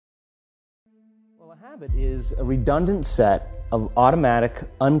Well, a habit is a redundant set of automatic,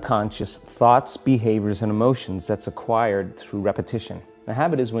 unconscious thoughts, behaviors, and emotions that's acquired through repetition. A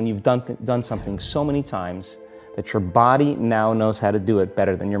habit is when you've done something so many times that your body now knows how to do it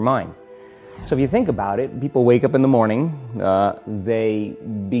better than your mind. So if you think about it, people wake up in the morning, they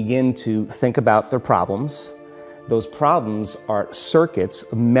begin to think about their problems. Those problems are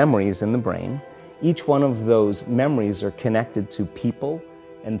circuits of memories in the brain. Each one of those memories are connected to people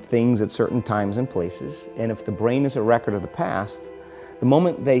and things at certain times and places. And if the brain is a record of the past, the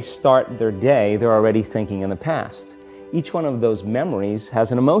moment they start their day, they're already thinking in the past. Each one of those memories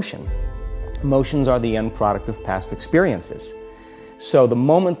has an emotion. Emotions are the end product of past experiences. So the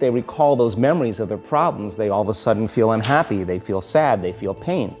moment they recall those memories of their problems, they all of a sudden feel unhappy, they feel sad, they feel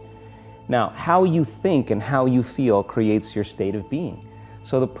pain. Now, how you think and how you feel creates your state of being.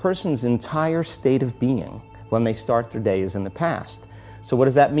 So the person's entire state of being when they start their day is in the past. So what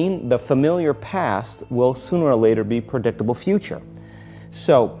does that mean? The familiar past will sooner or later be predictable future.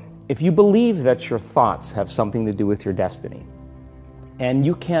 So if you believe that your thoughts have something to do with your destiny, and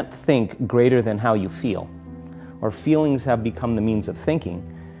you can't think greater than how you feel, or feelings have become the means of thinking,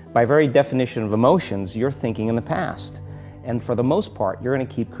 by very definition of emotions, you're thinking in the past. And for the most part, you're going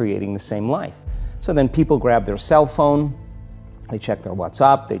to keep creating the same life. So then people grab their cell phone, they check their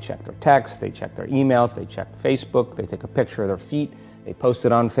WhatsApp, they check their texts, they check their emails, they check Facebook, they take a picture of their feet, they post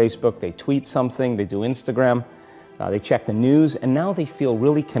it on Facebook, they tweet something, they do Instagram, they check the news, and now they feel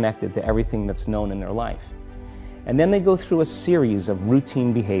really connected to everything that's known in their life. And then they go through a series of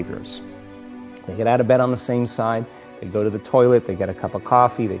routine behaviors. They get out of bed on the same side, they go to the toilet, they get a cup of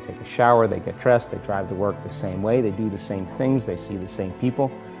coffee, they take a shower, they get dressed, they drive to work the same way, they do the same things, they see the same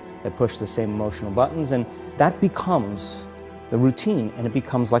people, they push the same emotional buttons, and that becomes the routine, and it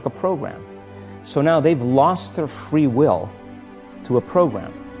becomes like a program. So now they've lost their free will to a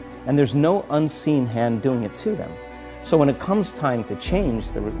program, and there's no unseen hand doing it to them. So when it comes time to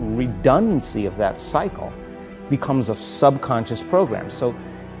change, the redundancy of that cycle becomes a subconscious program. So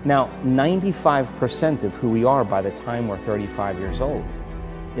now 95% of who we are by the time we're 35 years old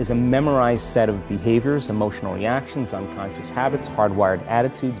is a memorized set of behaviors, emotional reactions, unconscious habits, hardwired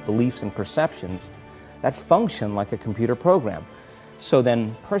attitudes, beliefs, and perceptions that function like a computer program. So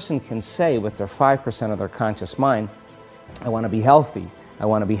then a person can say with their 5% of their conscious mind, I want to be healthy, I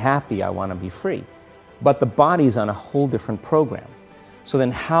want to be happy, I want to be free. But the body's on a whole different program. So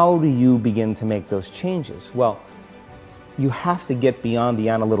then how do you begin to make those changes? Well, you have to get beyond the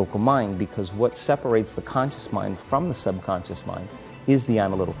analytical mind, because what separates the conscious mind from the subconscious mind is the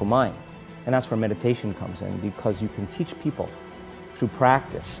analytical mind. And that's where meditation comes in, because you can teach people through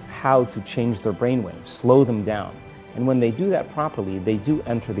practice how to change their brainwaves, slow them down. And when they do that properly, they do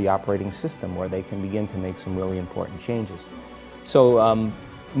enter the operating system where they can begin to make some really important changes. So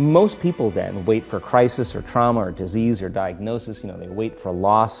most people then wait for crisis or trauma or disease or diagnosis. They wait for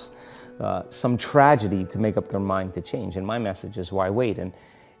loss, some tragedy to make up their mind to change. And my message is, why wait?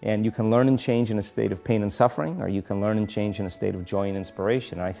 And you can learn and change in a state of pain and suffering, or you can learn and change in a state of joy and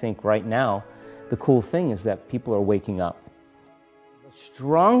inspiration. And I think right now, the cool thing is that people are waking up. The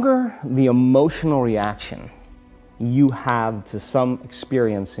stronger the emotional reaction you have to some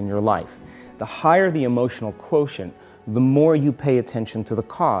experience in your life, the higher the emotional quotient, the more you pay attention to the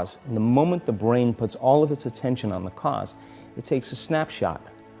cause. And the moment the brain puts all of its attention on the cause, it takes a snapshot,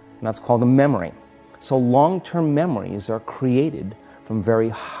 and that's called a memory. So long-term memories are created from very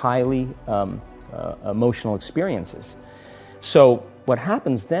highly emotional experiences. So what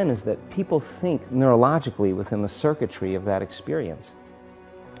happens then is that people think neurologically within the circuitry of that experience,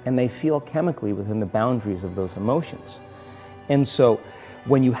 and they feel chemically within the boundaries of those emotions. And so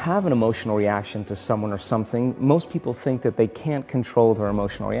when you have an emotional reaction to someone or something, most people think that they can't control their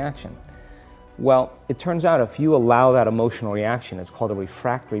emotional reaction. Well, it turns out if you allow that emotional reaction, it's called a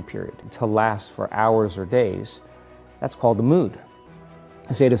refractory period, to last for hours or days, that's called the mood.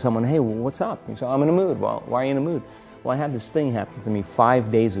 I say to someone, hey, what's up? You say, I'm in a mood. Well, why are you in a mood? Well, I had this thing happen to me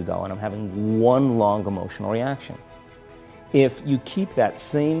 5 days ago, and I'm having one long emotional reaction. If you keep that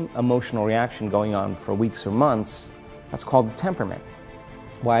same emotional reaction going on for weeks or months, that's called temperament.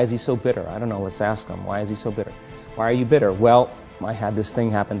 Why is he so bitter? I don't know, let's ask him. Why is he so bitter? Why are you bitter? Well, I had this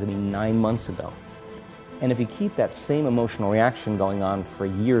thing happen to me 9 months ago. And if you keep that same emotional reaction going on for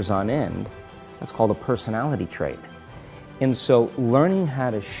years on end, that's called a personality trait. And so learning how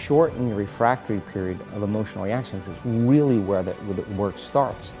to shorten your refractory period of emotional reactions is really where the work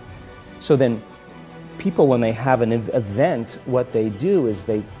starts. So then people, when they have an event, what they do is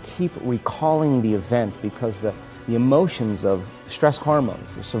they keep recalling the event, because the emotions of stress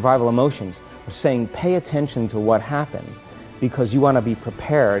hormones, the survival emotions, are saying pay attention to what happened, because you want to be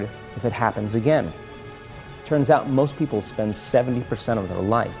prepared if it happens again. Turns out most people spend 70% of their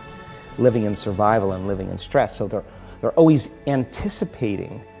life living in survival and living in stress, so they're always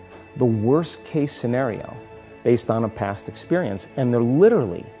anticipating the worst case scenario based on a past experience, and they're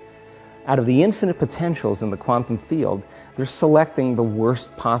literally, out of the infinite potentials in the quantum field, they're selecting the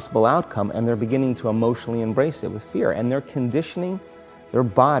worst possible outcome, and they're beginning to emotionally embrace it with fear, and they're conditioning their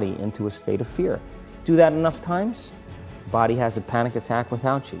body into a state of fear. Do that enough times, the body has a panic attack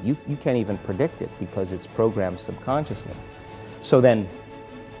without you. You can't even predict it because it's programmed subconsciously. So then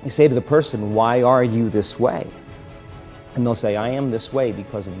you say to the person, why are you this way? And they'll say, I am this way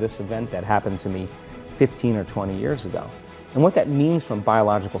because of this event that happened to me 15 or 20 years ago. And what that means from a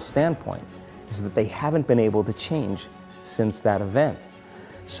biological standpoint is that they haven't been able to change since that event.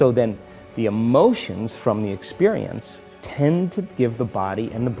 So then the emotions from the experience tend to give the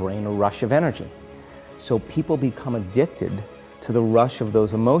body and the brain a rush of energy. So people become addicted to the rush of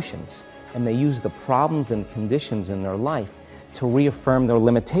those emotions, and they use the problems and conditions in their life to reaffirm their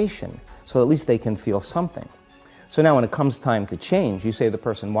limitation, so at least they can feel something. So now when it comes time to change, you say to the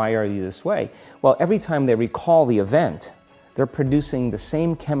person, why are you this way? Well, every time they recall the event, they're producing the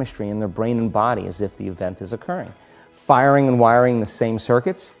same chemistry in their brain and body as if the event is occurring, firing and wiring the same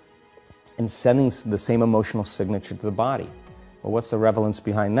circuits and sending the same emotional signature to the body. Well, what's the relevance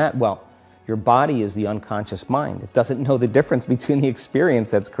behind that? Well, your body is the unconscious mind. It doesn't know the difference between the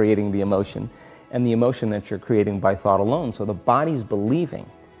experience that's creating the emotion and the emotion that you're creating by thought alone. So the body's believing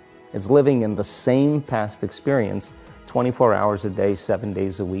it's living in the same past experience 24 hours a day, 7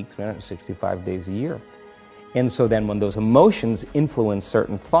 days a week, 365 days a year. And so then when those emotions influence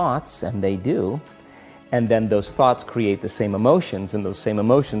certain thoughts, and they do, and then those thoughts create the same emotions, and those same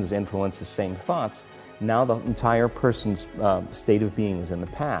emotions influence the same thoughts, now the entire person's state of being is in the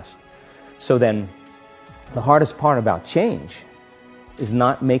past. So then the hardest part about change is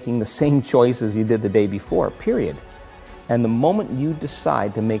not making the same choices you did the day before, period. And the moment you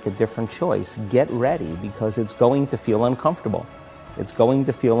decide to make a different choice, get ready, because it's going to feel uncomfortable. It's going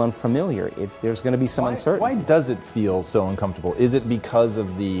to feel unfamiliar. There's going to be some uncertainty. Why does it feel so uncomfortable? Is it because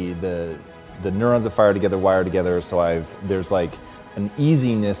of the neurons that fire together, wire together, so there's like an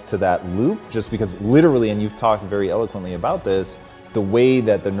easiness to that loop, just because literally, and you've talked very eloquently about this, the way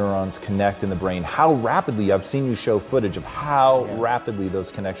that the neurons connect in the brain, how rapidly, I've seen you show footage of how rapidly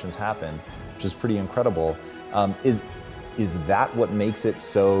those connections happen, which is pretty incredible. Is that what makes it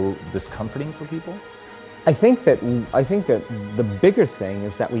so discomforting for people? I think that the bigger thing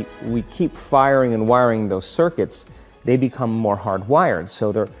is that we keep firing and wiring those circuits. They become more hardwired.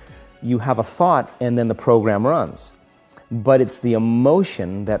 So you have a thought and then the program runs. But it's the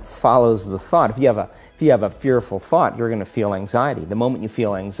emotion that follows the thought. If you have a fearful thought, you're going to feel anxiety. The moment you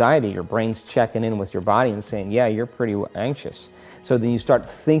feel anxiety, your brain's checking in with your body and saying, yeah, you're pretty anxious. So then you start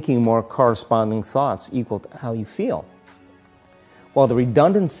thinking more corresponding thoughts equal to how you feel. Well, the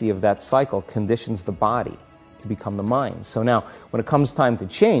redundancy of that cycle conditions the body to become the mind. So now, when it comes time to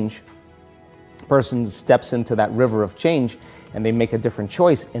change, a person steps into that river of change and they make a different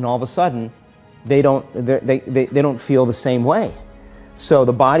choice, and all of a sudden, they don't feel the same way. So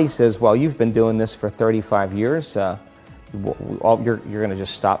the body says, well, you've been doing this for 35 years. You're going to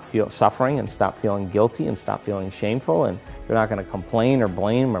just stop suffering and stop feeling guilty and stop feeling shameful, and you're not going to complain or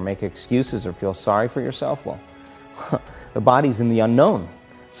blame or make excuses or feel sorry for yourself. Well, the body's in the unknown.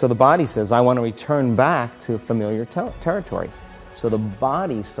 So the body says, I want to return back to familiar territory. So the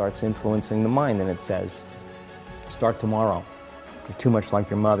body starts influencing the mind, and it says, start tomorrow. You're too much like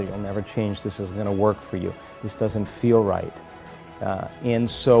your mother. You'll never change. This isn't going to work for you. This doesn't feel right. And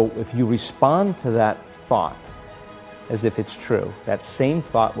so if you respond to that thought as if it's true, that same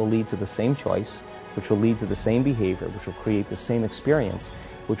thought will lead to the same choice, which will lead to the same behavior, which will create the same experience,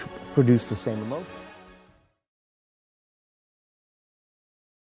 which will produce the same emotion.